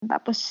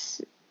tapos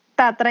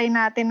tatry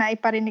natin na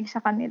iparinig sa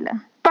kanila.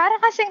 Para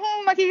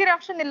kasing magiging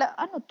reaction nila,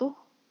 ano to?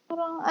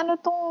 Parang ano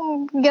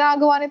tong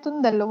ginagawa nitong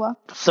dalawa?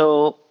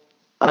 So,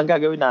 ang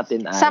gagawin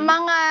natin ay... Sa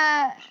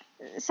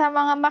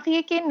mga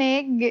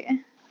makikinig,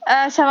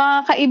 sa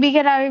mga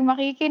kaibigan namin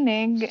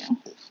makikinig,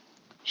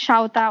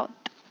 shout out.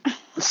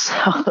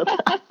 Shout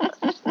out.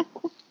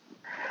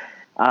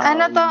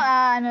 Ano to?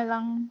 Ano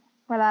lang?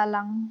 Wala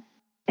lang.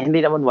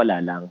 Hindi naman wala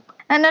lang.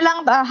 Ano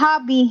lang to?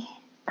 Hobby.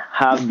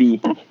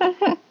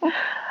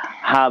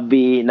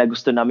 Hobby na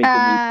gusto namin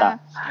kumita.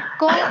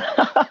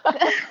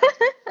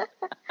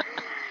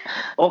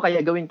 O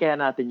kaya gawin kaya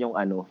natin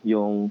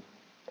yung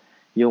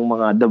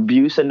mga the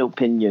views and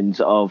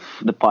opinions of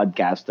the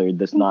podcaster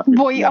does not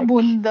reflect. Boy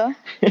abunda.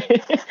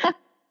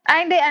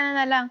 Hindi, ano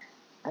na lang.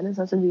 Anong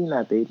sasabihin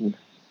natin?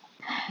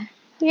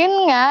 Yun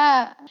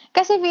nga.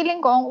 Kasi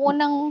feeling ko,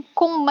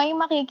 kung may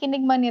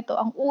makikinig man ito,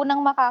 ang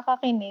unang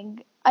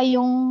makakakinig ay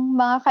yung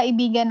mga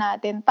kaibigan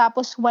natin.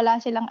 Tapos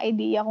wala silang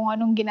idea kung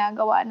anong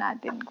ginagawa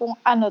natin. Kung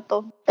ano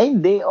to.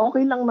 Hindi.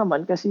 Okay lang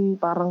naman kasi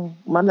parang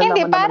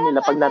malalaman naman nila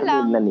pag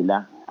narinig na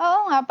nila.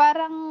 Oo nga,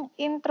 parang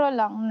intro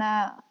lang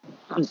na...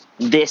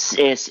 This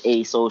is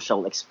a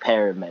social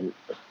experiment.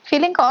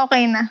 Feeling ko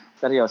okay na.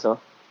 Seryoso?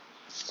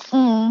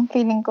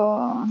 Feeling ko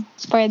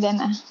pwede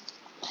na.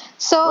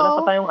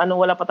 So,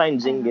 wala pa tayong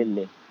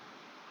jingle eh.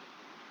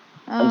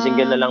 Ang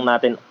jingle na lang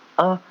natin,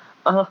 yeah.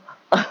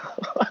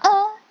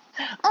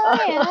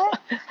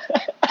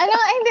 Ano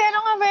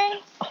nga ba yun?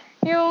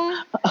 Yung,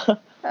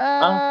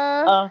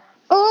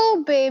 oh,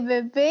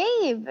 baby.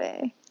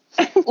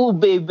 Oh,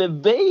 baby.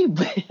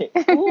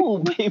 Oh,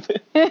 baby.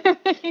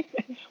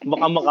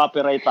 Baka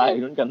makapiright tayo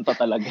nun, kanta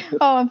talaga.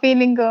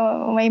 Feeling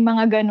ko may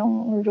mga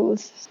ganong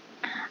rules.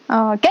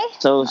 Okay?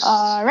 So,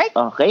 alright.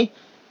 Okay.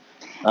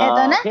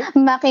 Ito na,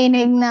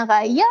 makinig na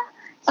kayo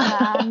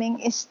sa aming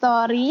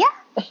istorya.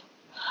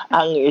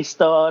 Ang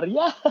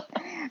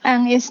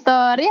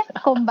istorya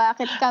kung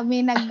bakit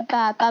kami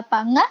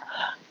nagtatatanga.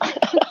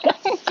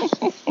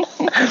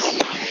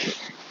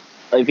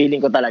 Ay,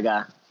 feeling ko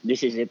talaga,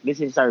 this is it.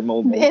 This is our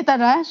moment. Ito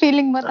na,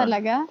 feeling mo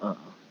talaga?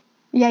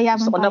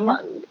 Yayaman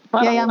tayo?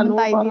 Yayaman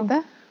tayo dito?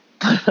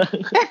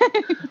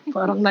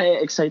 Parang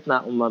na-excite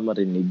na akong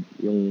marinig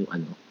yung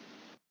end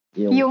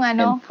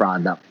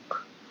product.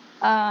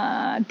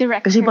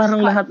 Director kasi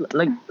parang Scott.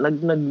 lahat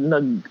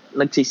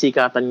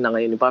nagsisikatan na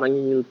ngayon. Parang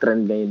yun yung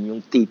trend ngayon,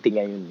 yung titi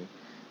ngayon.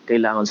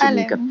 Kailangan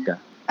sumikat ka.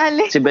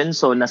 Si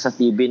Benzo nasa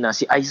TV na,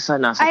 si Aiza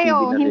nasa TV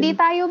na rin. Hindi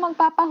tayo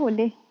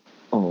magpapahuli.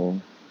 Oo.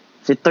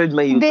 Si Third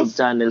may YouTube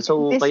channel.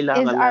 So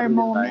kailangan this is our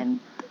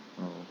moment.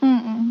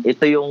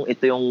 Ito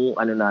yung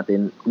ano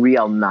natin,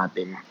 realm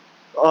natin.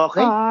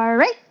 Okay?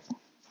 Alright.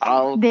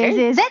 Okay. This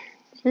is it.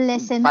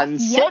 Listen up.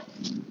 Yep.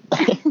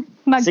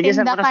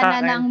 Magtinda ka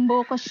na ng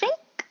buko shake.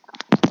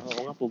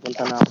 Oo nga,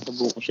 pupunta na ako sa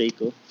buko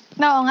shake ko.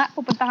 Oo nga,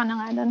 pupunta ka na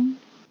nga doon.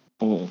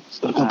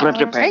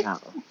 Prepare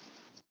na ako.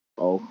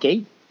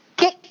 Okay.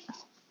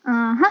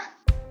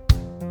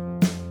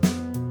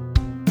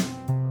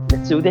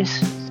 Let's do this.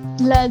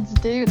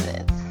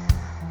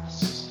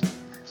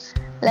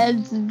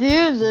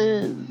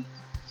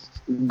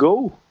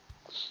 Go.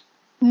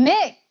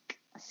 Nick,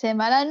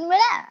 simulan mo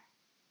na.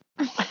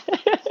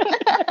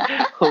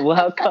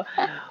 Welcome.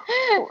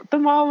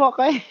 Tumawa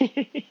ka eh.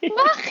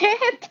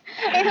 Bakit?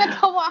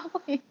 Natawa ako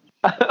eh.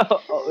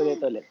 Ulit.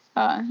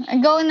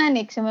 Go na,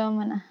 Nick. Simulan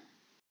mo na.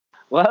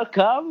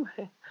 Welcome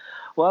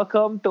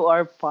to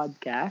our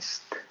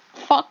podcast.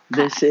 Fuck.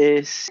 This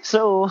is,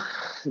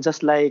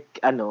 just like,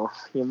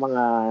 yung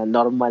mga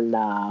normal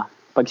na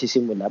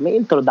pagsisimula, may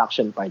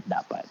introduction part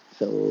dapat.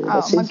 So,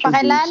 let's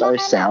introduce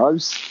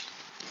ourselves.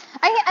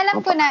 Ay,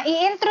 alam ko na.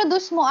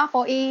 I-introduce mo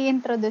ako,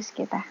 i-introduce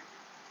kita.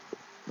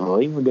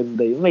 Oy,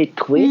 maganda yun. May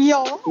twist.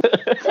 Yo.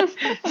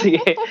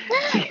 Sige.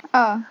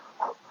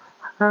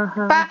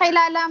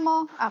 Pakilala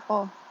mo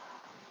ako.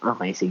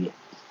 Okay, sige.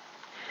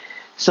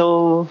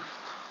 So,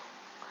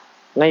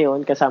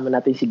 ngayon, kasama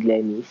natin si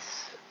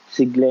Glennis.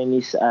 Si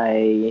Glennis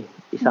ay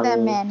isang... The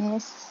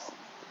Menace.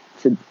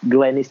 Si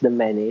Glennis the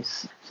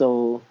Menace.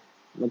 So,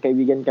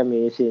 magkaibigan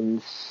kami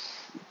since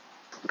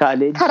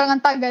college. Parang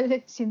ang tagal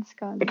since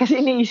college.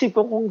 Kasi iniisip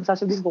ko kung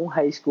sasabihin kong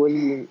high school.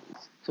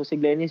 So, si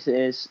Glennis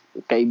is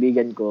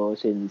kaibigan ko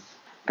since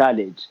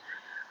college.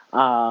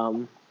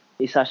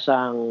 Isa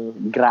siyang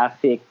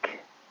graphic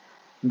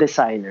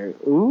designer.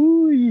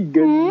 Uy,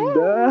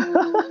 ganda!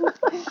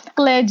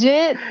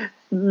 Legit.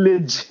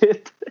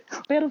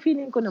 Pero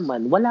feeling ko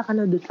naman, wala ka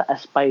na doon sa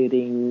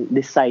aspiring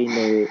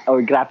designer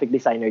or graphic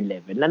designer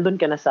level. Nandun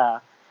ka na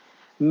sa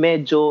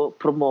medyo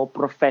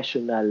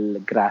professional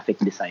graphic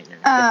designer.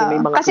 Kasi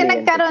may mga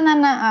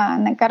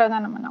nagkaroon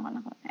na naman ako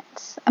ng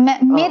clients.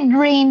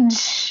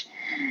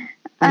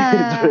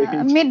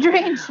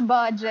 Mid-range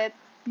budget.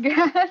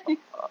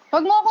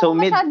 Wag mo akong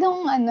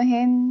masyadong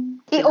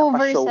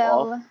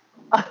i-oversell.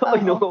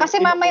 Kasi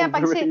mamaya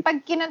pag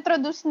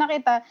kinontroduce na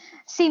kita,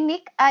 si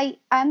Nick ay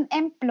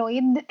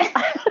unemployed.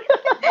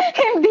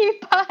 Hindi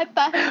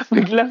patas.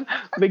 Biglang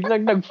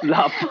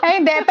nag-flop.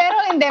 Ay, hindi. Pero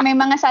hindi. May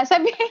mga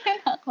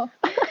sasabihin ako.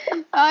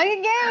 Ay,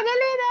 game,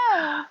 dali na.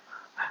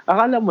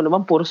 Akala mo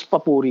naman, puros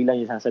papuri lang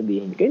yung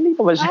sasabihin. Kaya hindi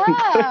pa ba syempre?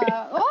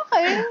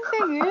 Okay.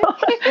 Sige.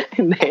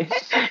 Hindi.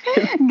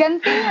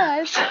 Ganti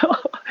yan.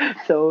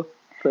 So,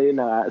 yun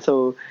na nga.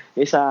 So,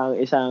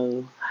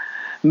 isang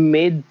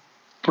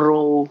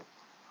mid-pro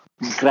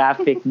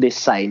graphic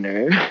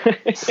designer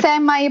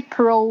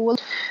Semi-pro.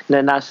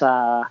 na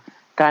nasa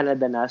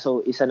Canada na.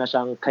 So, isa na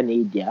siyang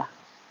Canadian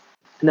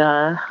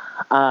na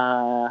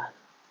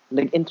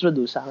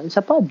nag-introduce sa akin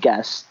sa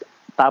podcast.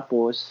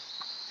 Tapos,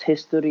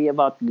 history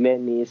about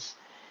Glennis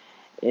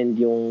and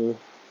yung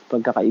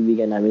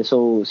pagkakaibigan namin.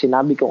 So,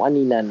 sinabi ko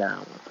kanina na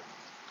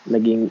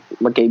naging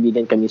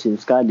magkaibigan kami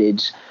since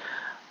college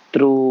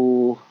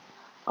through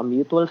a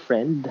mutual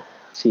friend,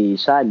 si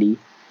Sally,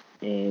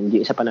 and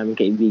yung isa pa namin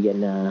kaibigan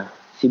na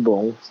si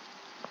Bongga.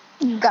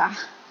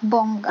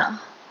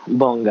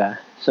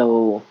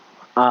 So,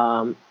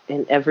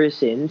 and ever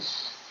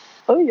since,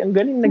 ang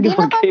galing naging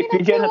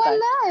magkaibigan na tayo.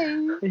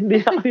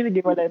 Hindi na kami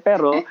naghiwalay.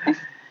 Pero,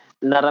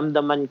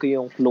 naramdaman ko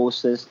yung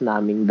closest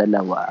naming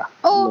dalawa.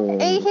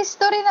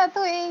 History na to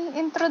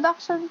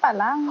introduction pa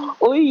lang.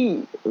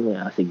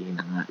 Sige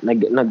na nga.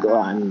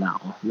 Nag-ano na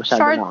ako. Masyado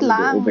short na ako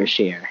lang.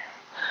 Overshare.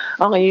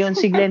 Okay, yun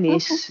si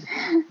Glennis.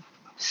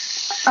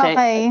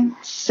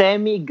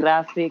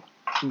 Semi-graphic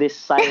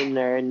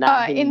designer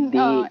na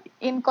hindi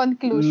in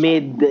conclusion.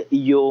 mid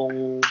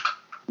yung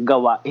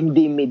gawa.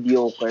 Hindi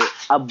mediocre.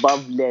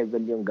 Above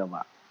level yung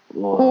gawa.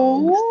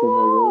 Gusto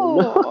mo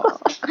yun.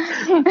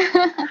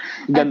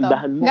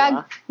 Gandahan mo,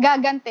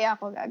 Gaganti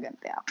ako.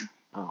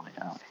 Okay.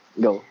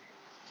 Go.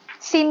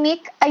 Si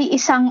Nick ay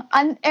isang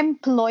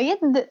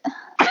unemployed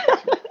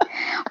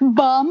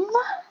bum.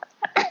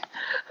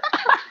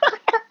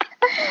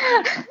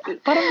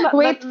 Parang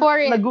Wait for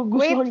it.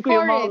 Nagugustuhan ko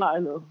yung mga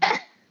ano.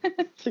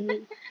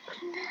 Sige.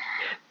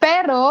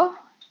 Pero,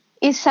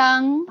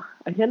 isang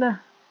Ayan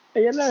na.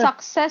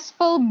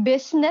 successful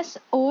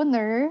business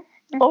owner.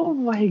 Oh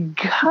my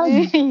God!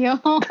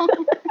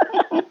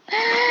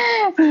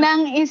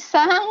 ng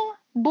isang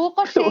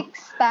buko shake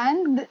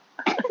stand.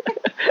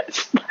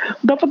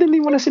 Dapat hindi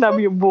mo na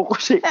sinabi yung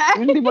buko shake.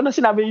 hindi mo na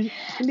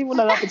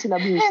dapat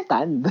sinabi yung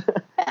stand.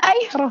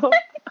 Ay! Pero,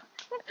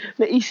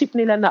 naisip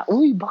nila na,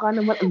 baka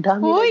naman ang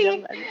dami na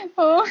yung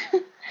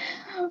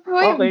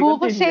Okay,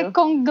 buko continue. shake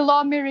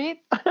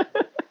conglomerate.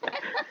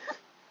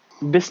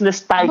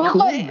 Business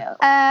tycoon.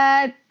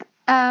 At,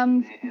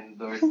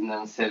 endorse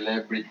ng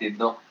celebrity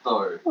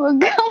doctor. huwag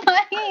kang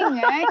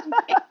maingay.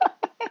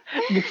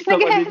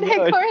 Gusto ko din yun.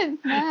 Nag-record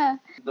na.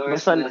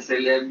 Endorse ng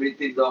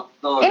celebrity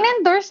doctor.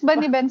 In-endorse ba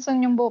ni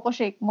Benson yung buko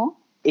shake mo?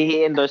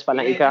 I-endorse pa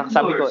lang.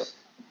 Sabi ko,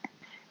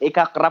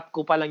 ika-crop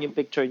ko pa lang yung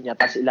picture niya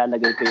tapos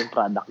ilalagay ko yung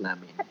product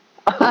namin.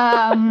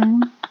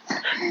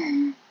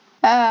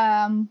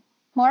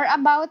 More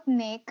about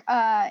Nick,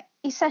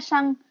 isa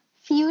siyang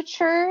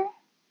future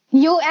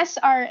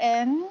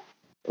USRN.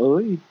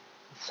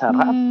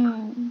 Sarap.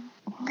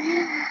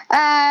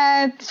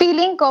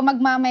 Feeling ko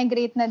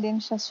magmamigrate na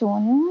din siya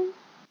soon.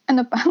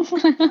 Ano pa?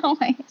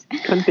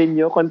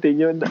 Continue.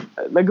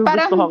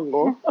 Nagugustuhan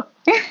ko.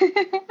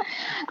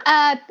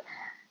 At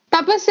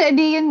tapos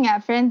di yun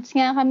nga, friends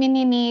nga kami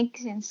ni Nick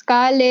since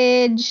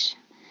college.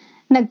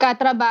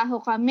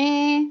 Nagkatrabaho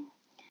kami.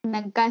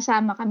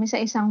 Nagkasama kami sa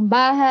isang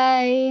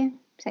bahay,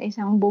 sa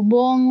isang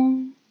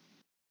bubong.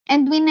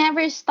 And we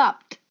never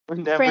stopped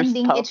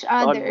friending each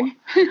other.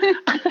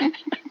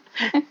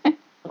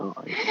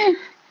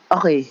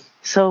 Okay.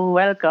 So,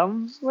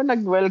 welcome.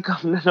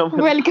 Nag-welcome na naman.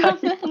 Welcome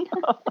na.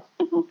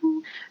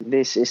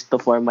 This is to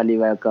formally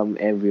welcome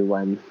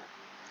everyone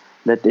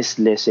that is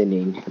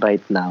listening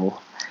right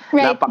now.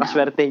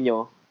 Napakaswerte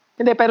nyo.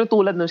 Hindi, pero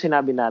tulad nung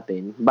sinabi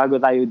natin,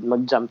 bago tayo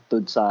mag-jump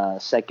to sa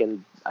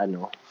second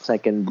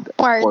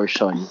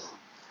portion,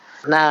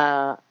 na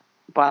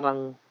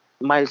parang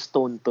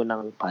milestone to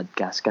ng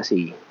podcast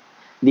kasi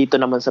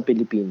dito naman sa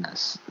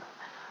Pilipinas,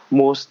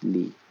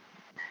 mostly,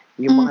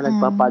 yung mga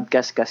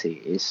nagpa-podcast kasi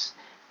is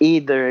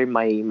either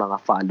may mga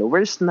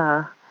followers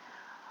na,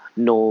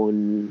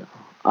 known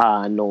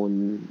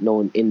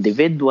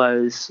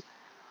individuals,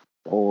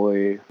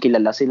 or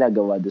kilala sila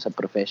gawa doon sa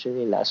profession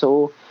nila.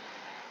 So,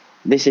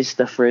 this is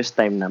the first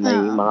time na may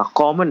mga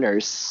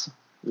commoners,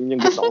 yun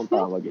yung gusto kong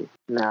tawag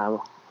na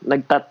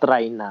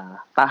nagtatry na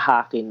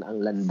tahakin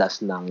ang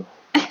landas ng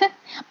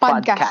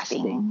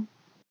podcasting.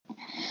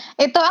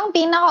 Ito ang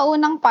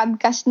pinakaunang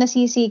podcast na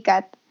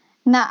sisikat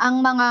na ang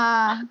mga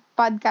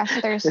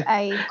podcasters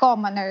ay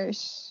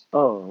commoners.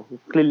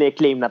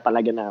 Claim na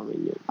talaga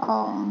namin yun.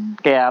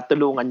 Kaya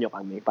tulungan nyo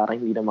kami para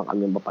hindi naman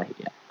kami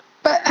mapahiya.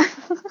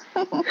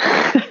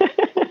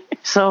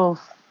 So,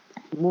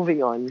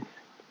 moving on.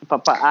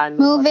 Papaano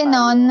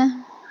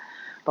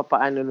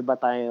ba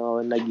tayo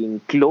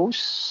naging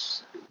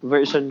close?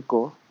 Version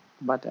ko.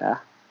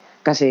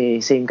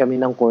 Kasi same kami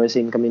ng course,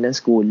 same kami ng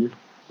school.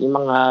 Yung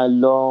mga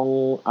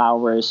long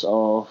hours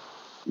of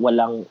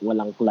walang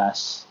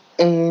class.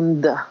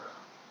 And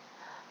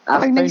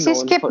pag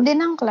nagsiskip din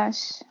ng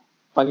class.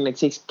 Pag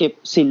nagsiskip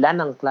sila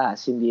ng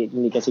class, hindi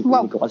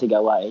ko kasi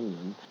gawain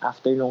yun.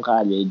 After nung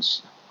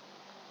college,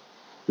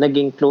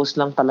 naging close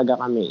lang talaga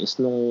kami is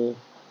nung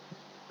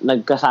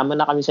nagkasama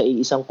na kami sa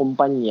isang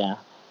kumpanya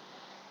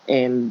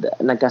and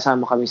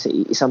nagkasama kami sa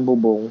isang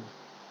bubong,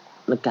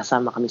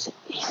 nagkasama kami sa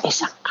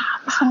isang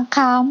kama. Isang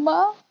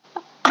kama?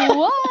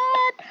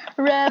 What?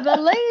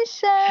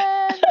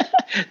 Revelation!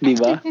 Di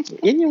ba?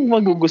 Yan yung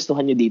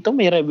magugustuhan nyo dito.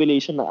 May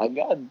revelation na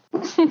agad.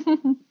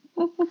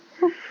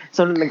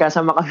 So,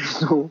 nagkasama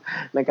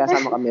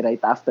kami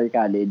right after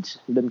college.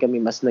 Doon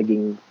kami mas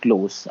naging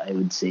close, I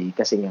would say.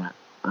 Kasi nga,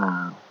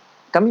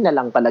 kami na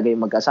lang talaga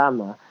yung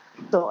magkasama.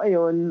 So,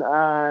 ayun,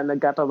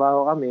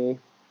 nagkatrabaho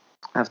kami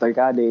after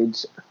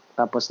college.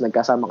 Tapos,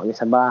 nagkasama kami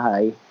sa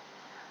bahay.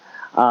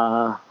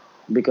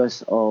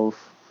 Because of...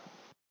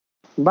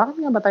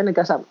 Bakit nga ba tayo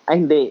nagkasama?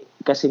 Ay, hindi.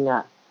 Kasi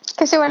nga...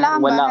 Kasi wala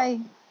kang bahay.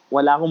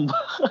 Wala akong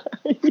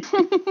bahay.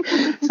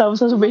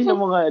 Sasabihin ng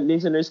mga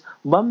listeners,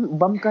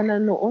 bam ka na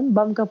noon,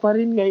 bam ka pa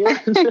rin ngayon.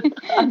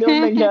 Ano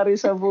nangyari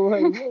sa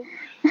buhay mo?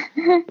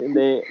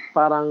 Hindi,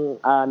 parang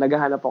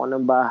naghahanap ako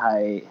ng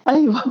bahay.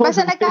 Ay,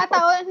 basta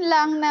nagkataon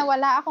lang na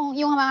wala akong,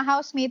 yung mga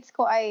housemates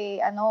ko ay,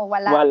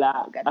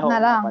 wala. Ganun na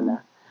lang. Pala.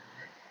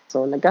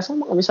 So,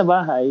 nagkasama kami sa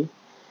bahay.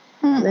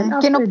 Then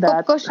after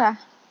kinupkup ko siya.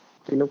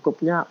 Kinupkup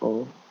niya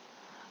ako.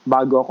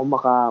 Bago ako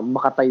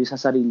makatayo sa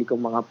sarili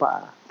kong mga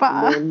paa.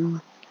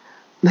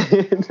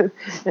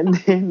 And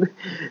then,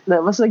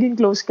 mas naging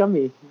close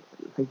kami.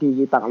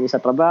 Nagkikita kami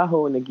sa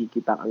trabaho,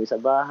 nagkikita kami sa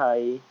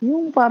bahay.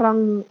 Yung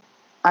parang,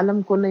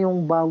 alam ko na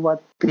yung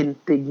bawat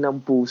pintig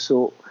ng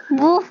puso.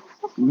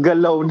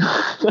 Galaw na.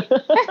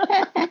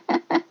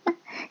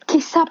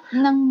 Kisap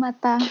ng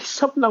mata.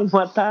 Kisap ng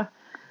mata.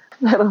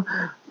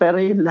 Pero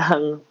yun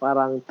lang,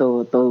 parang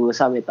to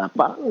sum it up.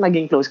 Parang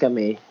naging close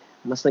kami.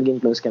 Mas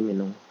naging close kami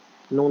nung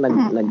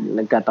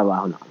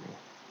nagkatawaho na kami.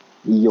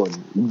 Yun.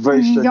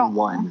 Version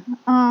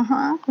 1.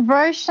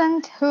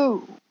 Version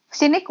 2.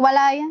 Si Nick,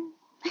 wala yan.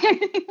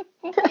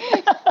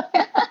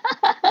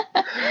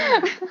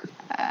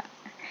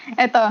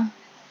 Eto.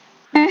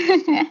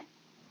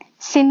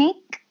 Si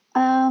Nick,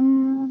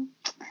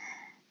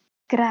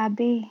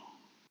 grabe.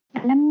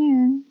 Alam niyo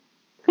yun.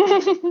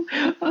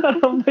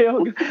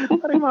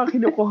 Parang mga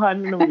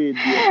kinukuhan ng video.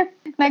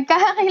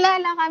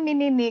 Nagkakakilala kami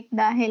ni Nick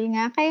dahil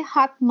nga kay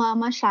Hot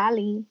Mama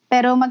Shally.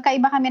 Pero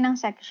magkaiba kami ng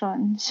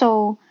section.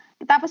 So,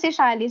 tapos si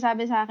Shally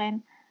sabi sa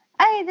akin,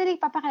 ay, dali,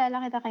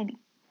 papakilala kita kay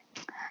Nick.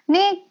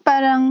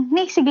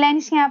 Nick, si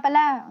Glennis nga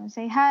pala.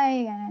 Say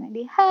hi, gano'n.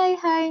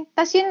 Hi.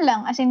 Tapos yun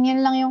lang. As in,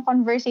 yun lang yung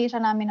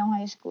conversation namin ng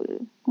high school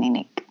ni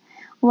Nick.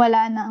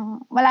 Wala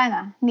na.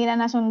 Hindi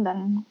na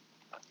nasundan.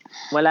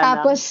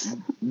 Tapos,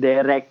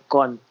 direct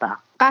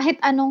contact. Kahit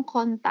anong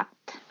contact.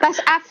 Tapos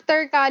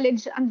after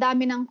college, ang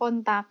dami ng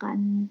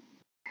kontakan.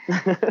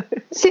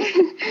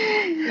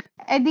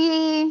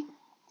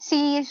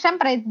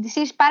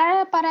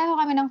 Pareho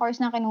kami ng course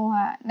na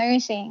kinuha,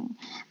 nursing.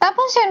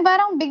 Tapos yun,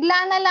 parang bigla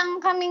na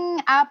lang kaming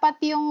 4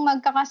 yung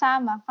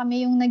magkakasama.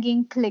 Kami yung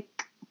naging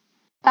clique.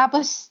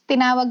 Tapos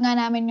tinawag nga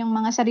namin yung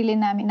mga sarili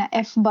namin na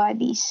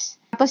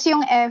F-buddies. Tapos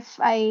yung F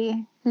ay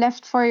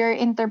left for your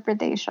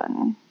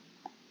interpretation.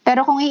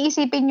 Pero kung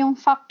iisipin yung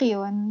fuck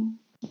yun,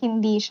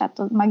 hindi siya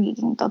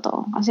magiging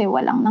totoo. Kasi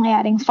walang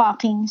nangyaring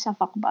fucking sa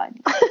fuck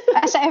body.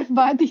 Sa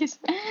F-bodies.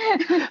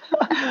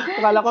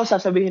 Akala ko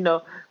sasabihin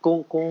na,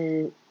 kung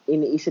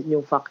iniisip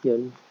niyong fuck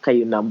yun,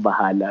 kayo na ang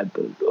bahala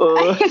doon.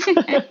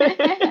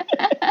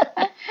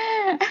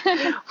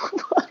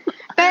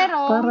 Pero,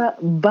 para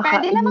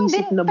baka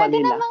inisip naman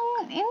nila.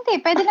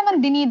 Pwede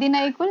naman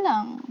dinideny ko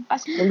lang.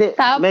 Kasi, hindi,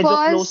 tapos, medyo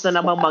close na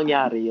namang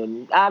mangyari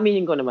yun.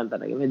 Aminin ko naman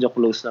talaga, medyo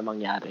close na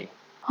mangyari.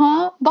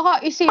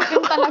 Baka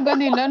isipin talaga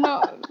nila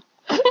na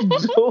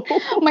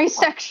may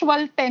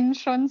sexual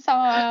tension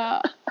sa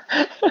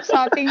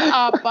ating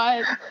 4.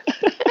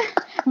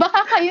 Baka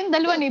kayong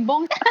dalawa ni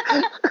Bong.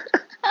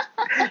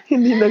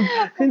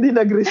 hindi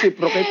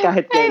nag-reciprocate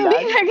kahit kailan.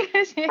 Hindi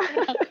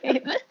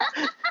nag-reciprocate.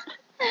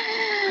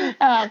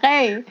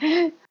 Okay.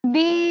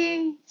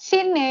 Si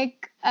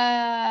Nick,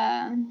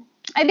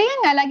 di yan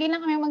nga, lagi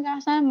lang kami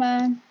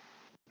magkasama.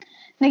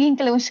 Naging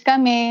close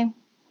kami.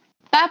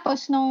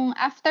 Tapos, nung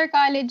after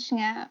college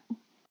nga,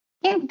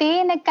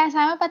 hindi,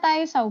 nagkasama pa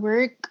tayo sa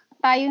work.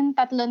 Tayong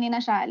 3 ni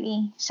na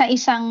Shally. Sa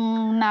isang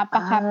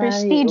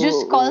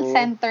napaka-prestigious call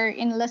center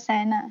in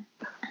Lucena.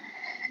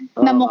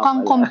 Na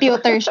mukhang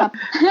computer shop.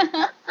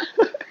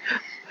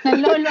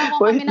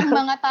 Nagloloko kami ng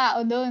mga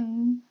tao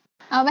doon.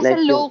 Basta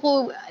low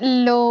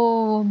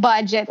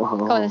budget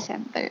call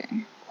center.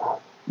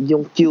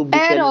 Yung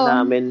cubicle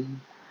namin,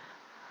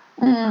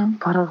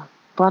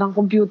 parang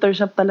computer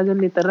shop talaga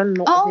literal.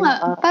 No? Oo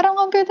nga, parang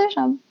computer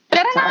shop.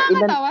 Pero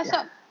nakakatawa. So,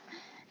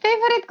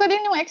 favorite ko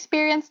din yung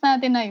experience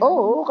natin na yun.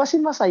 Oo,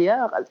 kasi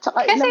masaya.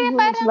 Tsaka ilang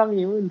minutes lang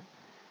yun.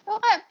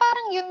 Okay,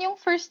 parang yun yung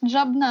first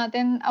job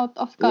natin out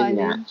of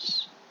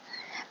college.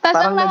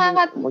 Tapos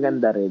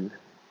maganda rin.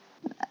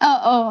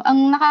 Oo, ang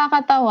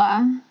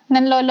nakakatawa,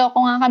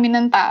 nanloloko nga kami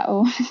ng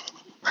tao.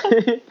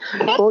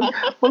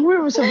 Huwag mo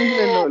naman sabihin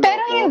na lolo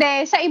Pero ko.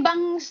 hindi, sa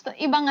ibang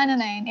ano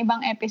na yun, ibang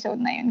episode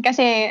na yun.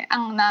 Kasi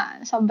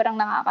sobrang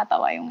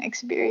nakakatawa yung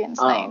experience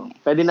na yun.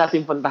 Pwede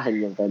natin puntahan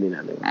yun.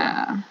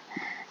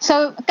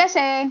 So,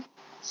 kasi,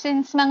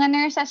 since mga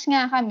nurses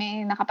nga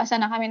kami, nakapasa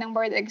na kami ng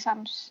board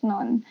exams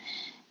noon,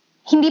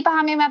 hindi pa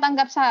kami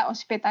matanggap sa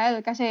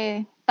ospital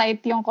kasi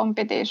tight yung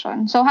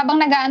competition. So, habang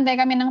nag-aantay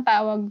kami ng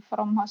tawag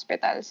from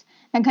hospitals,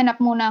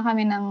 naghanap muna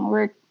kami ng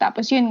work.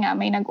 Tapos, yun nga,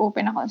 may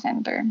nag-open na call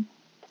center.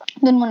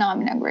 Doon muna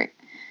kami nag-work.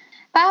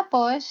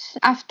 Tapos,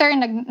 after,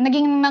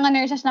 naging mga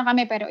nurses na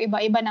kami pero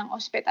iba-iba ng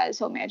hospital.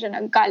 So, medyo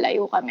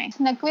nagkalayo kami.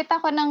 Nag-quit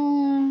ako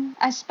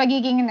as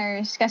pagiging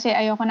nurse kasi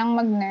ayoko nang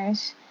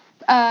mag-nurse.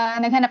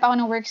 Naghanap ako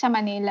ng work sa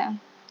Manila.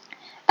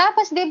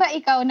 Tapos, di ba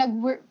ikaw,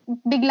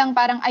 biglang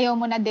parang ayaw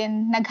mo na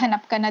din,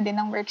 naghanap ka na din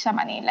ng work sa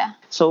Manila?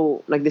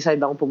 So, nag-decide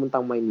akong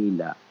pumuntang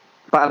Maynila.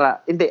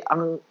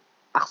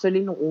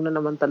 Actually, nung una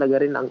naman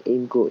talaga rin, ang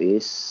aim ko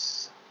is,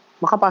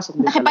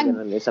 makapasok din talaga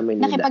sa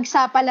Maynila.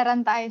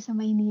 Nakipagsapalaran tayo sa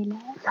Maynila.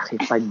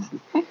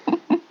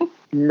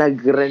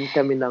 Nag-rent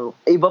kami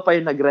iba pa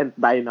yung nag-rent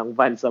tayo ng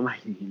van sa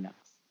Maynila.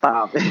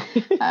 Stop.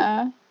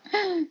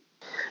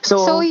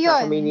 So yun,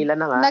 sa Maynila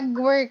na nga.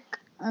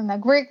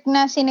 Nag-work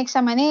na si Nick sa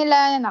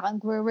Manila,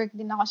 nag-work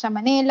din ako sa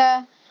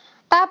Manila.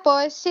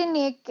 Tapos, si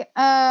Nick,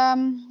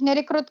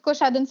 nirecruit ko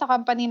siya dun sa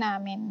company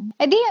namin.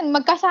 Di yun,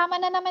 magkasama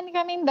na naman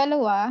kaming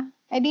dalawa.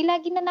 Di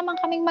lagi na naman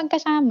kaming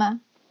magkasama.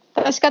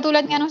 Tapos,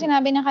 katulad nga nung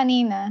sinabi na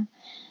kanina,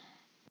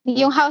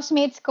 yung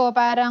housemates ko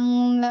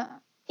parang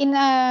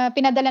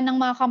pinadala ng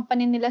mga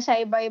company nila sa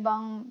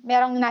iba-ibang,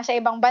 merong nasa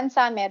ibang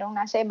bansa, merong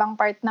nasa ibang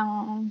part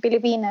ng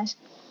Pilipinas.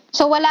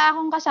 So, wala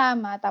akong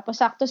kasama. Tapos,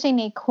 sakto si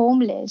Nick,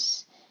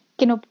 homeless.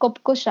 Kinupkop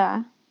ko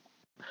siya.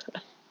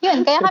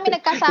 Yun, kaya kami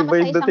nagkasama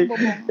sa isang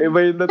bubong. Iba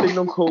yung dating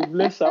ng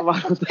homeless.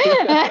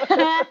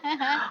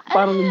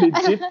 Parang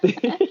legit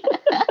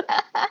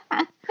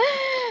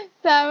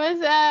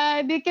Tapos,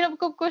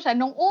 kinupkop ko siya.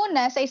 Nung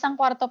una, sa isang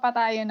kwarto pa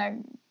tayo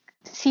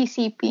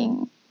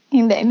nag-sisiping.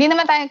 Hindi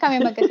naman kami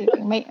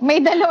magkasiping.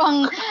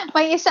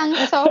 May isang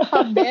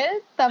sofa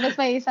bed, tapos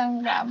may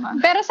isang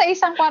kama. Pero sa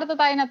isang kwarto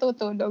tayo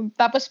natutulog.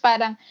 Tapos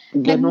parang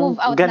nag-move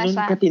out na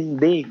siya. Ganun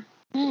katindi.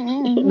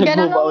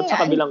 Nag-move out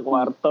sa kabilang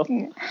kwarto.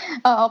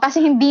 Oo,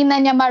 kasi hindi na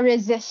niya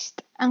ma-resist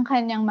ang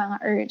kanyang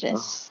mga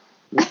urges.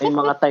 May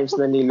mga times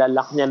na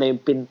nilalak niya na yung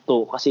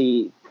pinto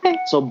kasi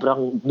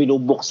sobrang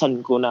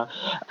binubuksan ko na.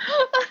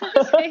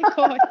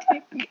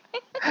 Psychotic.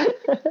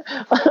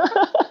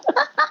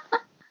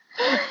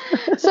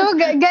 So,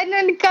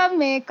 ganun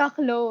kami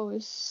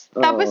ka-close.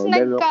 Tapos,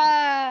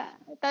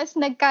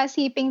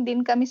 nagka-siping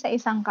din kami sa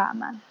isang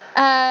kama.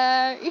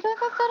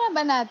 Ikutatara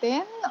ba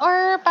natin?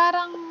 Or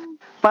parang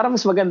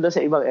mas maganda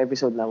sa ibang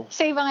episode lang.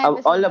 Sa ibang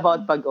episode. All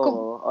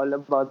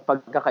about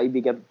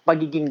pagkakaibigan,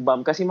 pagiging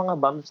bum. Kasi mga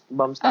bums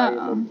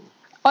tayo.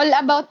 All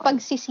about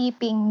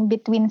pagsisiping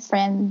between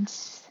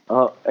friends.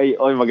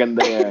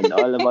 Maganda yan.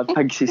 All about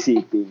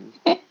pagsisiping.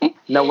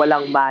 Na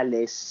walang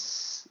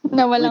malice.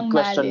 With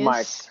question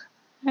mark.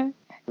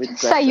 With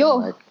question Sa'yo.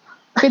 mark.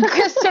 With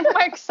question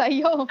mark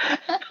sa'yo.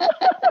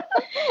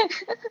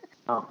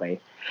 Okay.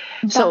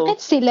 Bakit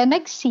sila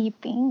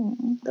nagsiping?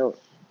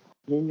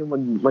 Yan yung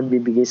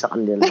magbibigay sa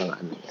kanila ng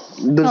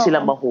Doon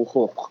sila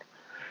mahuhook.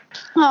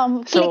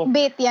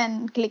 Clickbait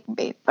yan.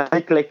 Clickbait.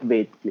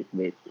 Clickbait.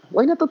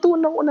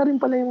 Natutunan ko na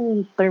rin pala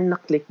yung term na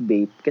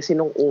clickbait. Kasi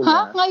nung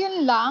una.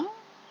 Ngayon lang?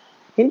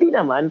 Hindi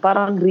naman.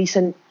 Parang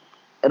recent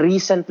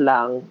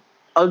lang.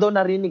 Although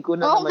narinig ko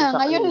na naman siya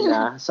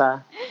kanina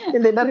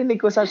narinig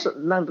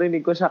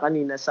ko siya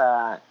kanina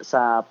sa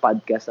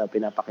podcast na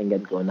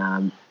pinapakinggan ko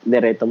na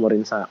nireto mo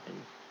rin sa akin.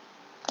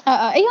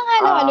 Yung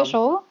halo-halo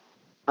show?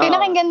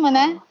 Pinakinggan mo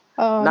na?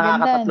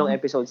 Nakakatatlong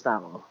episodes na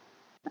ako.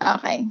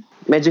 Okay.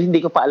 Medyo hindi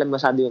ko pa alam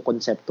masyado yung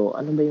konsepto.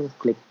 Ano ba yung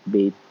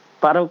clickbait?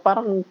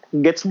 Parang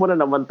gets mo na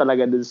naman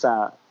talaga dun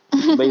sa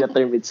by the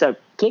term itself.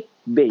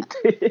 Clickbait.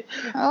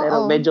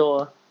 Pero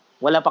medyo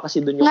wala pa kasi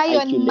dun yung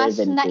ngayon, IQ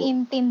level ko.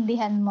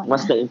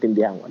 Mas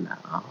naintindihan mo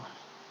na.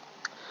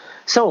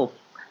 So,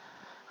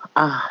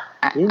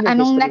 yun yung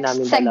anong history next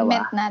namin segment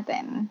dalawa.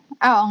 natin?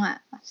 Oo nga.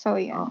 So,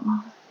 yun.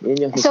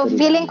 Yun yung So, history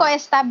feeling namin. ko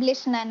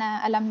established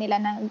na alam nila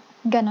na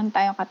ganun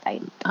tayo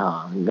ka-tight.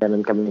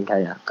 Ganun kami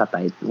kaya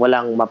ka-tight.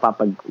 Walang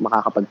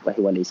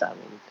makakapagpahiwalay sa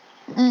amin.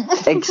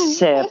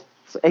 Except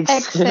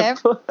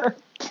death.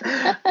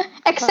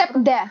 Except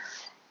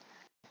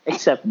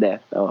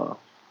death.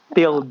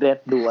 Till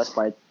death do us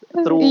part.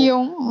 Through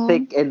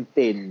thick and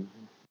thin.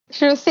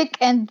 Through thick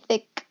and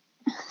thick.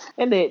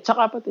 Hindi,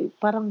 tsaka pati,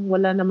 parang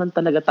wala naman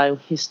talaga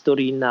tayong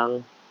history ng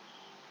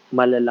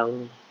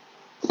malalang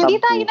hindi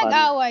tampuhan. tayo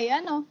nag-away,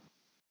 ano?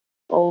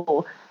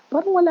 Oo.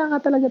 Parang wala nga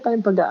talaga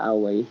tayong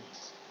pag-aaway.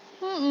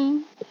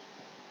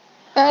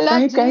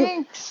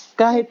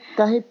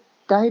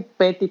 Kahit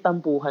petty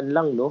tampuhan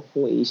lang, no?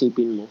 Kung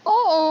iisipin mo.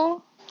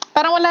 Oo.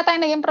 Parang wala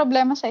tayong naging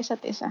problema sa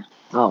isa't isa.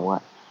 Oo nga.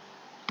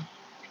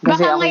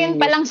 Baka ngayon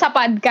pa lang sa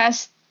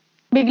podcast,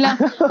 biglang,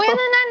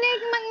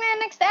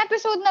 next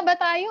episode na ba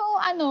tayo o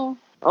ano?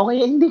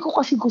 Okay, hindi ko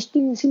kasi gusto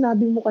yung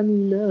sinabi mo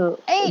kanina.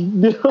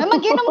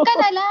 Mag-inom ka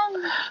na lang.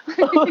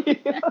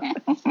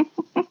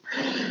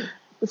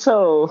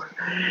 So,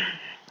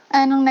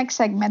 anong next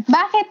segment?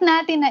 Bakit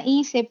natin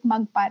naisip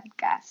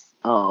mag-podcast?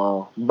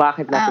 oo.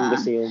 Bakit natin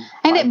gusto yung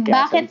podcast? Hindi,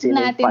 bakit Sino yung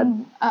natin,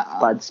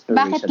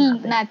 bakit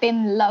natin? natin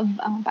love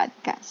ang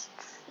podcast?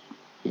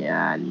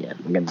 Yan.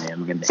 Maganda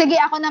yan. Sige,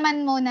 ako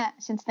naman muna,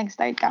 since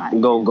nag-start ka nga.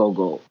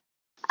 Go.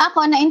 Ako,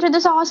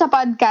 na-introduce ako sa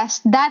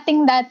podcast,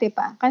 dating-dati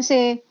pa.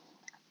 Kasi,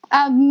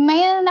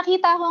 may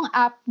nakita akong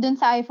app dun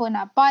sa iPhone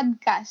na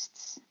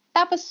podcasts.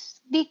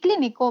 Tapos,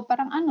 di-clinic ko,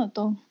 parang ano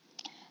to?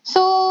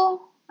 So,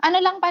 ano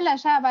lang pala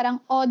siya,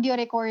 parang audio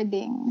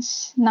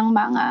recordings ng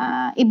mga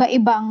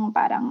iba-ibang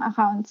parang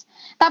accounts.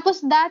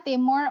 Tapos dati,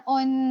 more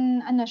on,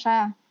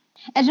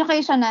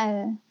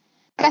 educational.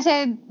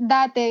 Kasi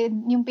dati,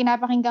 yung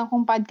pinapakinggan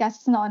kong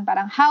podcasts noon,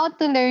 parang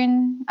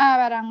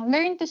parang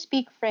learn to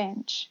speak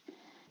French.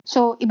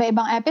 So,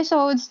 iba-ibang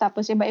episodes,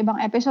 tapos iba-ibang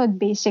episode,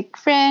 basic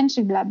French,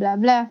 blah, blah,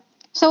 blah.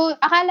 So,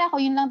 akala ko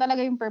yun lang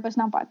talaga yung purpose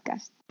ng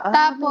podcast.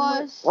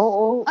 Tapos,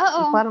 oo.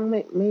 Parang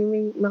may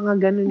mga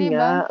ganun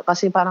diba? nga.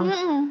 Kasi parang,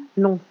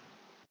 nung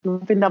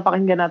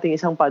pinapakinggan natin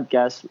isang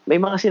podcast, may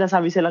mga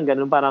sinasabi silang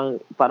ganun,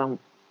 parang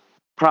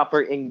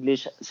proper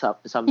English,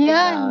 something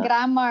yan, na.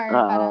 grammar.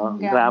 Parang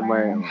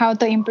grammar. How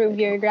to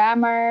improve your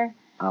grammar.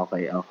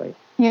 Okay.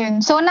 Yun.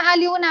 So,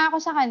 naaliw na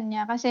ako sa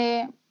kanya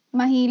kasi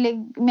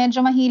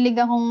medyo mahilig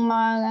akong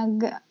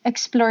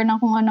mag-explore ng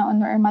kung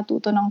ano-ano or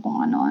matuto ng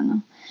kung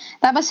ano-ano.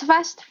 Tapos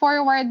fast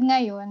forward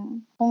ngayon,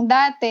 kung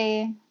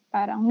dati,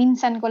 parang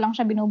minsan ko lang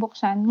siya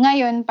binubuksan.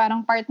 Ngayon,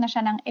 parang part na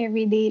siya ng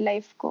everyday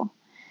life ko.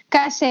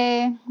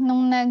 Kasi,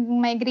 nung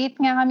nag-migrate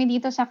nga kami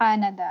dito sa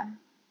Canada,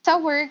 sa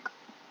work,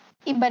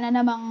 iba na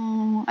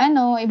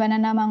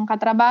namang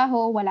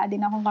katrabaho, wala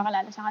din akong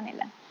kakalala sa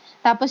kanila.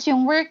 Tapos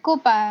yung work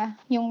ko pa,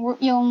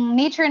 yung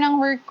nature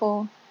ng work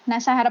ko,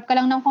 nasa harap ka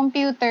lang ng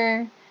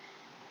computer,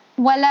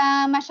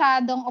 wala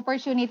masyadong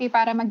opportunity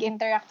para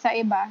mag-interact sa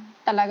iba.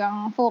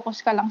 Talagang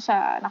focus ka lang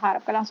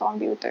nakaharap ka lang sa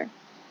computer.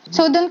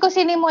 So, doon ko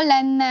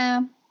sinimulan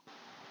na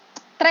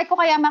try ko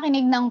kaya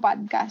makinig ng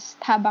podcast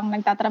habang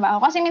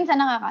nagtatrabaho. Kasi minsan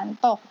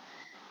nakakantok.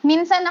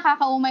 Minsan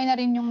nakakaumay na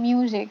rin yung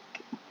music.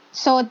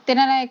 So,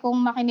 tinanay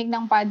kong makinig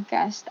ng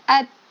podcast.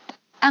 At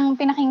ang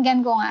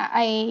pinakinggan ko nga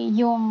ay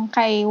yung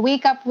kay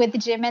Wake Up with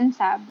Jim and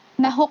Sab.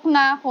 Nahook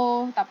na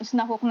ako, tapos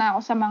nahook na ako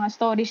sa mga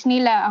stories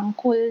nila, ang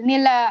cool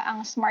nila,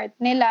 ang smart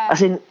nila.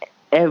 As in,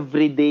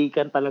 everyday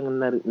ka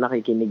talagang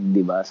nakikinig, di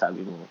ba?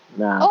 Sabi mo.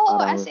 Na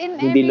Oo, as in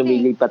hindi everyday.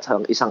 lumilipat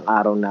sa isang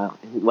araw na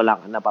wala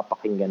kang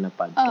napapakinggan na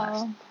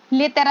podcast. Oo,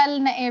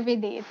 literal na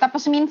everyday.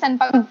 Tapos minsan,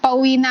 pag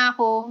pauwi na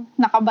ako,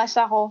 nakabas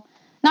ako,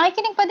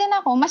 nakikinig pa din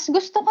ako. Mas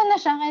gusto ko na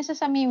siya kaysa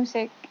sa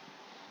music.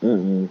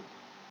 Mm-hmm.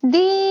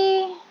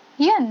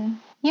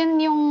 Yun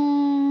yung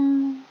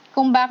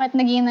kung bakit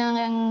naging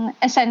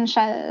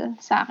essential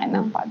sa akin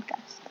ng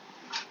podcast.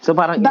 So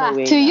parang Back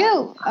to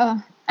you.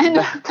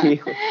 Back to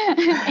you.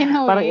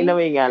 Parang in a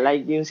way nga,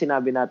 like yung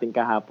sinabi natin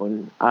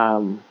kahapon,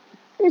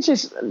 which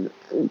is,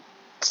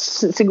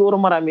 siguro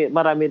marami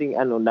ring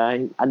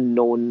na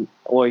unknown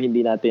or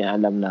hindi natin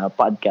alam na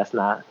podcast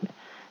na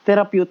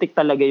therapeutic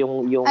talaga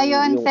yung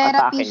ayun, yung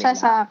therapy atake siya nila.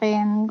 sa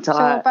akin. So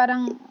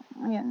parang,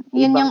 yun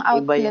yung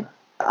outlet.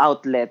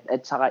 Outlet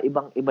at saka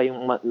ibang-iba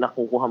yung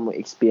nakukuha mo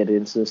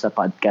experience sa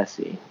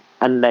podcast eh.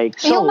 Unlike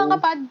yung mga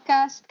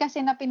podcast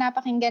kasi na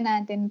pinapakinggan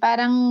natin,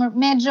 parang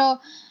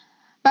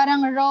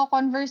raw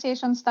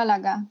conversations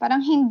talaga.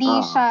 Parang hindi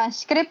siya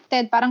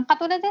scripted. Parang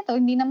katulad nito,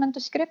 hindi naman to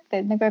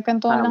scripted.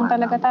 Nagkakantuan lang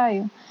talaga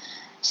tayo.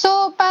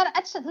 So,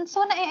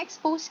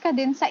 na-expose ka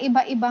din sa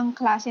iba-ibang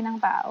klase ng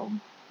tao.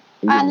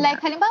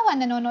 Unlike, halimbawa,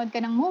 nanonood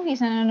ka ng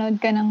movies, nanonood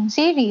ka ng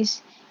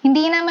series.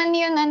 Hindi naman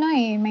yun,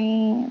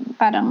 may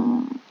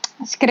parang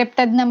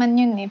scripted naman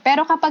yun eh.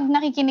 Pero kapag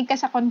nakikinig ka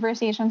sa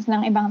conversations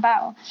ng ibang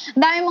tao,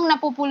 dami mong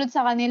napupulot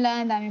sa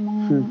kanila, dami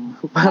mong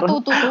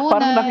natututunan.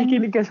 Parang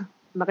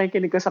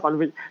nakikinig ka sa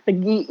conversation,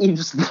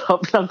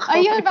 nag-i-eavesdrop lang ka.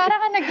 Ayun, parang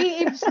ka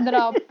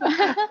nag-i-eavesdrop.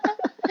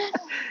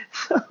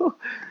 So,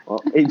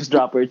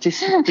 eavesdropper,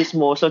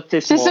 chismoso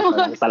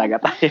lang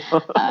talaga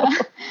tayo.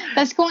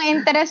 Tapos kung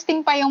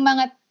interesting pa yung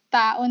mga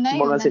tao na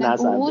yun na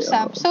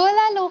nag-uusap, so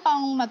lalo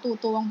kang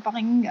matutuwang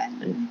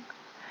pakinggan.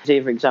 Say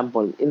for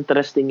example,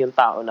 interesting yung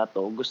tao na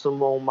to. Gusto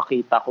mong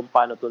makita kung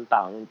paano tong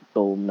taong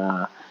to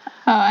na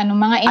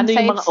mga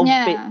insights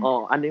niya.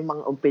 Ano yung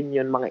mga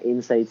opinion, mga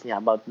insights niya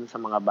about sa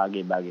mga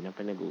bagay-bagay na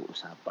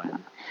pinag-uusapan.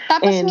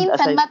 Tapos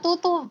minsan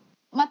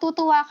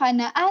matutuwa ka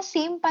na,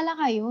 same pala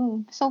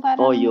kayo. So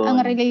parang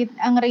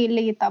ang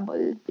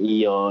relatable.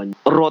 Iyon.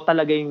 Raw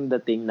talaga yung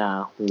dating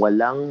na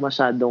walang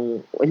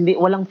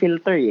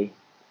filter eh.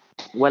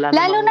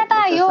 Lalo na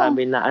tayo.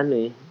 Masasabi na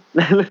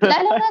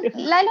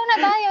lalo na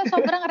tayo,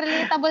 sobrang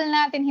relatable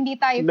natin, hindi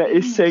tayo famous.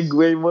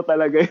 Na-segue mo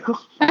talaga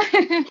yun.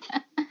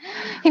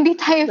 Hindi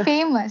tayo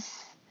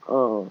famous.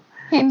 Oo.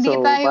 Hindi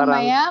tayo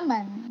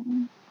mayaman.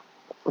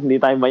 Hindi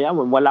tayo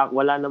mayaman.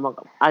 Wala namang,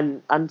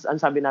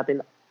 sabi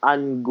natin,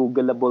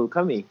 ungoogleable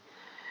kami.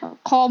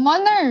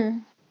 Commoner.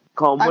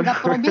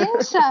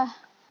 Taga-probinsya.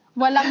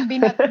 Walang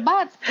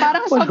binatbat.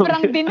 Parang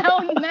sobrang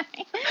dinown na.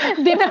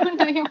 Dinown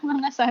na yung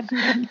mga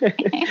sarili.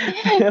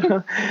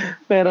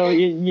 pero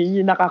yun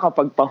yung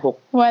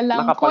nakakapagpahook.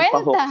 Walang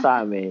Nakapagpahook kwenta.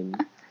 sa amin.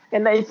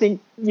 And I think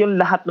yung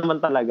lahat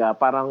naman talaga,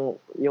 parang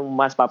yung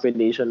mass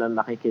population na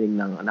nakikinig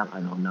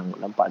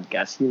ng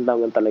podcast, yun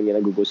naman talaga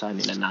nagugustuhan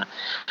nila na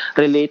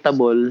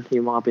relatable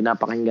yung mga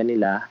pinapakinggan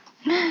nila.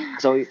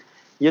 So,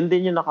 yun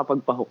din yung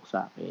nakapagpahook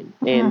sa akin.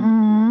 And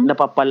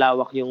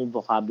napapalawak yung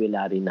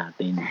vocabulary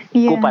natin.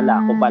 Yeah. Ko pala.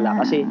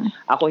 Kasi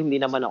ako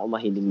hindi naman ako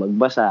mahilig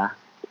magbasa.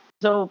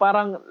 So,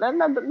 parang,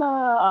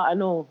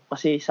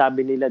 kasi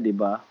sabi nila, di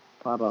ba,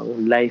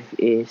 parang life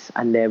is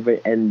a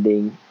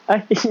never-ending.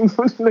 Ay,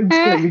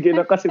 nagbigay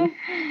na kasi.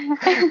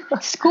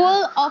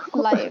 School of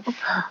life.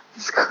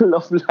 School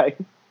of life.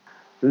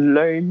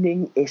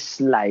 Learning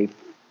is life.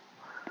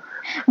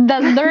 The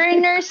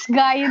Learner's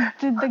Guide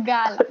to the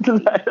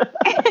Galaxy.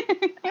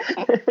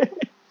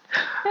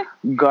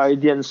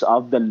 Guardians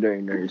of the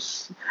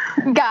Learners.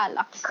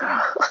 Galaxy.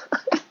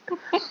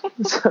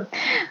 So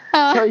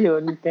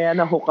yun, kaya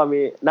nahook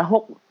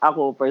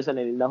ako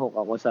personally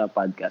sa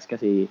podcast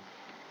kasi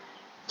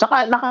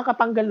tsaka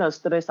nakakatanggal ng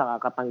stress,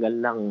 nakakatanggal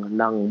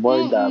ng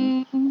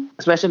boredom.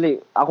 Especially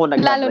ako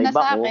Lalo na nag-drive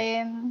sa ako.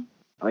 akin.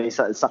 Okay,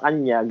 sa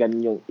kanya,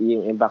 ganun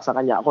yung impact sa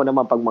kanya. Ako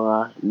naman pag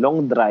mga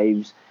long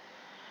drives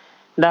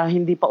na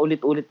hindi pa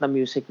ulit-ulit na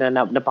music na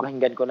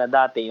napakinggan ko na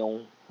dati,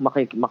 yung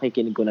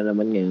makikinig ko na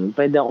naman ngayon,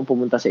 pwede akong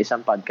pumunta sa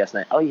isang podcast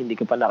na, hindi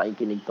ko pa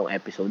nakikinig tong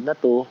episode na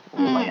to, o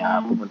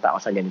kaya pumunta ako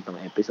sa ganitong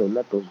episode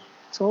na to.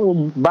 So,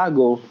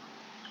 bago,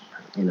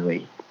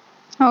 anyway.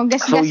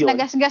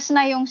 Gasgas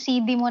na yung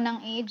CD mo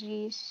ng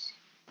Aegis.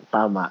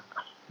 Tama.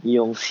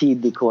 Yung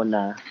CD ko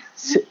na,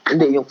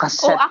 hindi, yung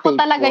cassette tape ko. Ako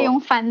talaga yung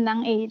fan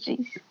ng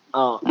Aegis.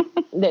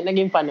 Hindi,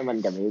 naging fan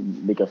naman kami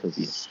because of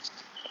you.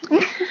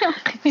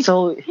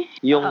 So,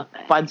 yung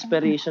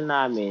Podspiration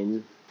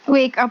namin,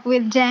 Wake Up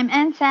with Jem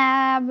and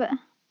Sab.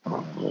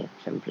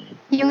 Siyempre.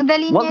 Yung The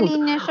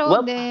Linya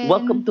Show din.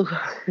 Welcome to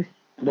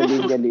The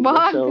Linya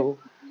Show.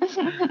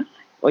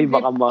 Oy,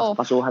 baka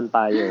makasuhan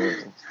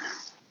tayo.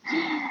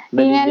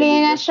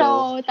 Linya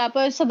Show.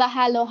 Tapos sa The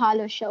Halo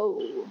Show.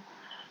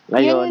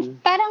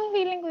 Ngayon, Parang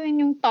feeling ko yun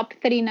yung top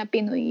 3 na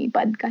Pinoy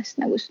podcast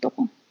na gusto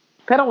ko.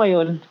 Pero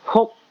ngayon,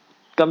 hooked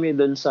kami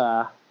dun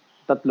sa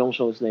 3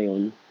 shows na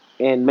yun.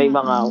 And may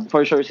mga,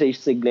 for sure si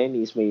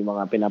Glennis, may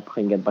mga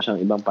pinapakinggan pa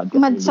siyang ibang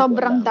podcast.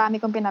 Sobrang dami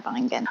kong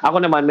pinapakinggan.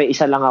 Ako naman, may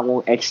isa lang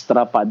akong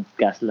extra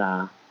podcast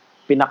na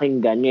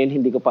pinakinggan.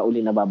 Ngayon, hindi ko pa uli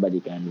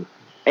nababalikan.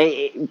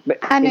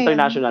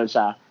 International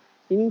siya.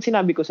 Yung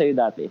sinabi ko sa'yo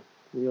dati.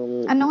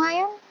 Yung, ano nga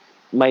yan?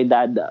 My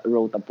Dad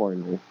Wrote a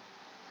Porno.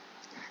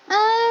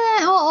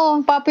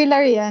 Oo.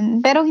 Popular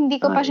yan. Pero hindi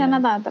ko pa siya yan.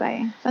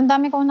 natatry. Ang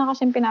dami ko na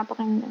kasing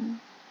pinapakinggan.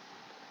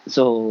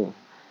 So,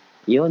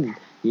 yun.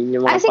 Yun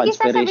yung mga sige,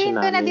 Podspiration sasabihin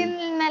ko na namin. din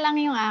na lang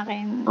yung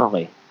akin.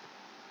 Okay.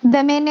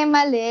 The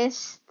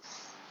Minimalists.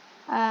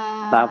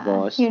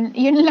 Tapos?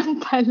 Yun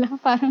lang pala.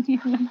 Parang yun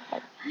lang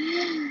pala.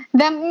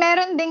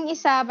 Meron ding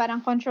isa,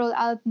 parang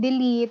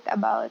Control-Alt-Delete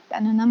about,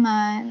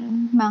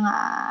 mga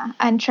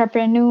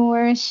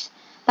entrepreneurs.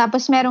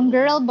 Tapos merong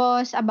Girl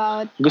Boss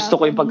about Gusto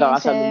ko yung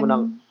pagkakasabi mo feminism.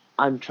 ng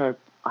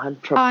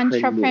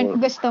entrepreneur.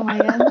 Gusto mo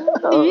yan?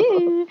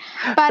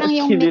 Parang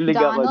yung Kinilig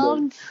ako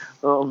McDonald's.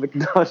 Oo,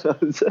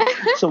 McDonald's.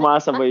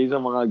 Sumasabay sa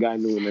mga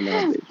ganunan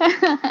natin.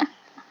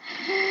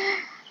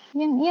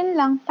 Yun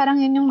lang.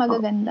 Parang yun yung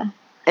magaganda.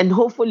 And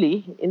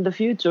hopefully, in the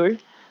future,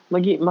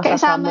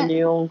 masasama niyo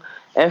yung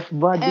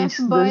F-Buddies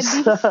dun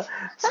sa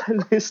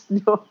list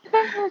nyo.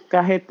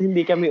 Kahit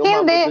hindi kami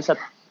umabot sa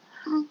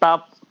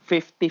top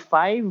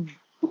 55,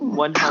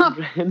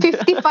 100.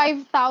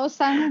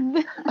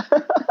 55,000.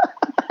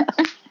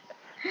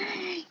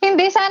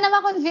 Hindi, sana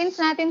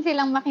ma-convince natin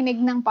silang makinig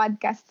ng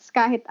podcasts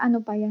kahit ano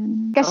pa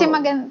yan. Kasi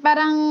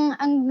parang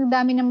ang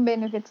dami ng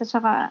benefits at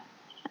saka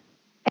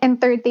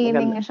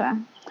entertaining na siya.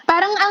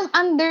 Parang ang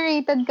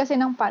underrated kasi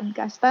ng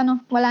podcast.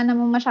 Wala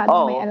namang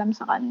masyadong may alam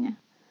sa kanya.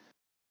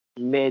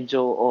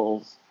 Medyo,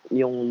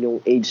 yung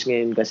age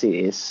ngayon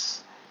kasi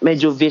is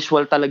medyo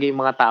visual talaga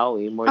yung mga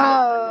tao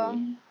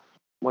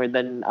more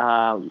than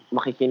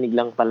makikinig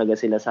lang talaga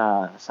sila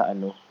sa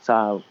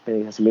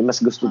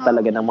mas gusto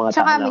talaga ng mga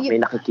tao na may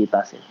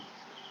nakikita sila.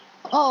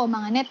 Oo,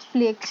 mga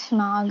Netflix,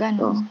 mga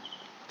ganun.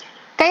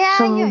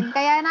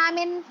 Kaya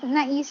namin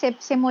naisip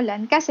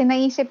simulan kasi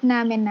naisip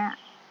namin na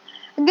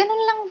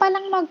ganun lang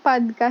palang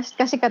mag-podcast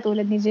kasi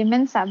katulad ni Jim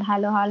and Sab,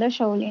 Halo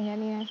Show, Linya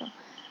Show.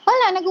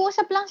 Wala,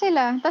 nag-uusap lang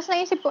sila. Tapos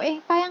naisip ko,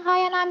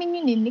 kayang-kaya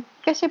namin yun.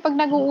 Kasi pag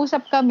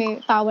nag-uusap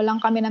kami, tawa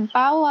lang kami ng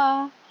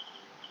tawa.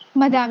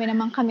 Madami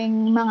naman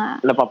kaming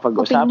mga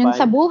opinion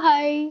sa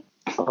buhay.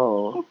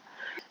 Oo.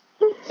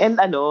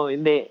 And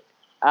hindi.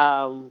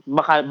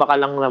 Baka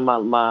lang na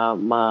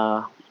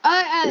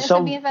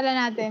sabihin pala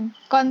natin,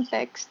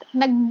 context.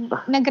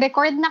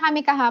 Nag-record na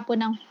kami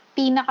kahapon ng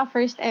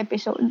pinaka-first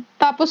episode.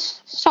 Tapos,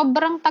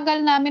 sobrang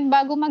tagal namin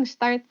bago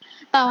mag-start.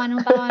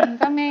 Tawanan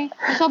kami.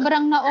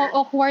 Sobrang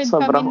na-awkward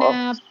kami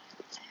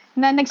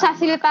na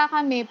nagsasalita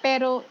kami,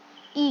 pero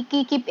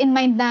i-keep in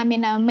mind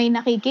namin na may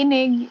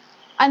nakikinig.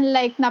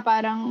 Unlike na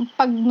parang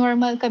pag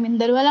normal kami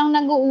dalawa lang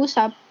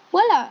nag-uusap,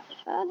 wala.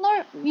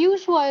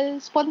 Usual,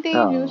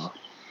 spontaneous. Oo.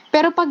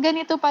 Pero pag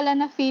ganito pala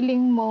na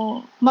feeling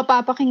mo,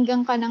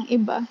 mapapakinggan ka ng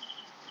iba,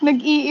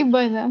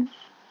 nag-iiba na.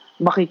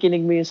 Makikinig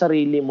mo yung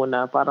sarili mo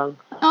na parang,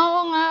 Oo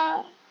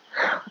nga.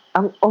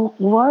 ang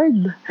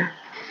awkward.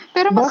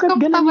 Pero mas Bakit ganun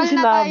comfortable yung na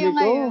sinabi tayo ko?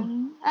 ngayon.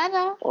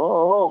 Ano?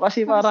 Oo, kasi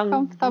Mas parang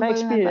comfortable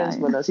na-experience na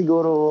tayo. mo na.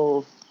 Siguro,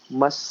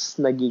 mas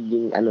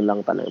nagiging ano lang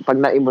talaga. Pag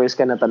na-immerse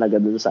ka na talaga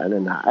dun sa ano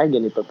na, ay,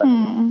 ganito talaga.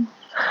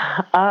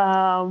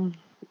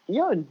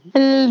 Yun.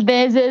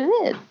 This is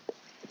it.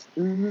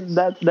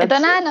 That's Ito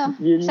na, no?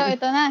 Yun, So,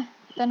 ito na.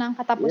 Ito na ang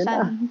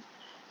katapusan.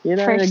 yun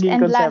na First naging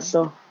and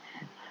konsepto.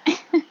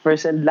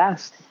 First and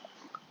last.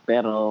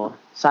 Pero,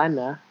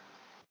 sana,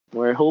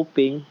 we're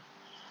hoping,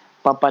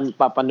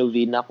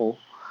 papanuvin ako.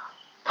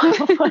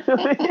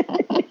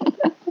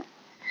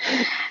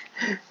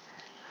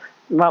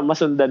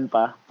 Masundan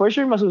pa. For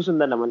sure,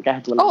 masusundan naman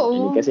kahit wala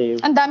Oo. kasi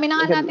Ang dami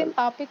na nga natin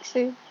topics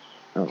eh.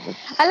 Oo.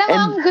 Alam mo,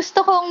 ang gusto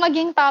kong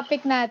maging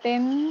topic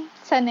natin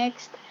sa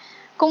next,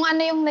 kung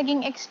ano yung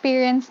naging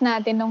experience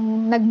natin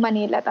nung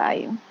nag-Manila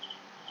tayo.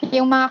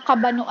 Yung mga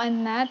kabanuan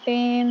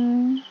natin.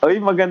 Ay,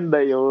 maganda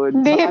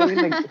yun. Di Saka ba?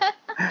 yung,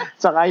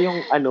 saka yung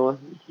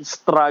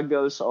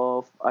struggles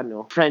of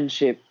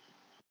friendship.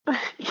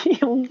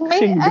 Yung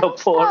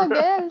Singapore.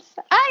 Struggles.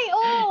 Ay,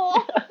 oo.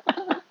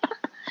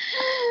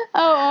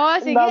 Oo,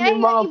 sige. Ang daming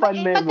mga fun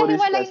memories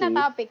Magkahiwalay kasi. na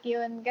topic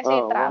yun. Kasi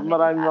Oo, travel.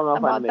 maraming mga fun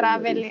about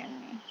travel memories.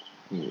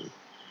 yun.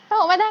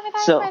 Oo, madami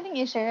tayong pwedeng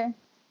i-share.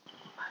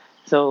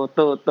 So,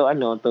 to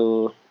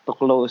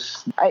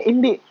close.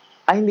 Hindi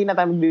na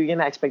tayo magbibigyan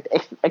na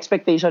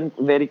expectation,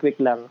 very quick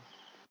lang.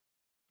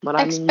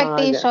 Maraming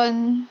Expectation.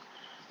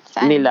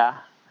 Saan?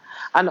 Nila.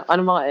 Ano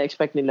mga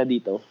expect nila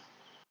dito?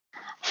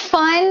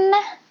 Fun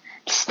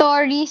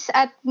stories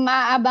at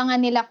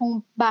maaabangan nila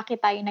kung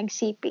bakit tayo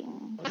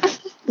nagsiping.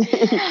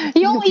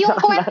 yung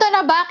kwento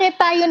na bakit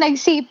tayo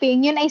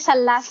nagsiping, yun ay sa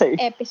last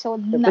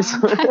episode na.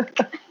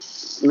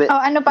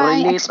 Ano pa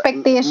ang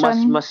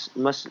expectation? Mas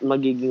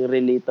magiging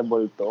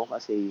relatable to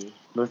kasi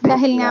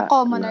dahil nga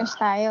commoners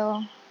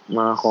tayo.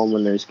 Mga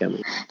commoners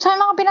kami. So,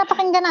 mga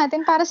pinapakinggan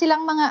natin para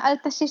silang mga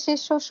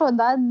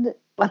altasisyosyodad.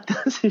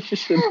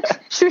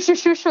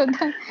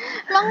 Altasisyosyodad.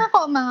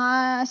 Mga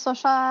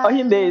social. Oh,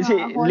 hindi. Si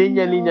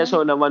Linya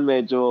Show naman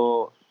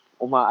medyo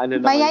umaano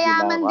naman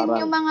mayayaman sila. Din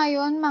yung mga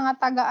yun, mga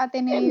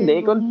taga-Ateneo. Hindi.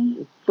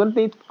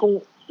 Kung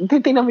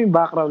titignan mo yung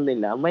background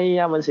nila,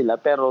 mayayaman sila.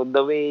 Pero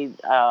the way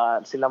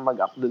sila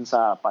mag-up dun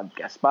sa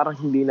podcast, parang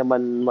hindi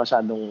naman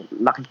masyadong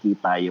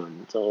nakikita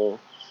yun. So,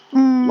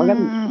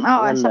 maganda.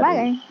 Oo,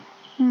 sabagay.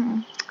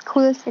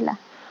 Cool sila.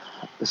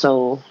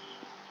 So,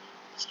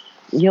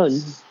 yun.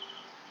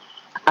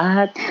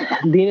 At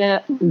di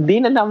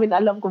na namin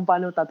alam kung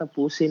paano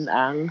tatapusin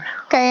ang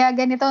kaya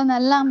ganito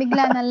na lang,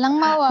 bigla na lang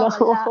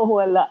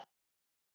mawawala.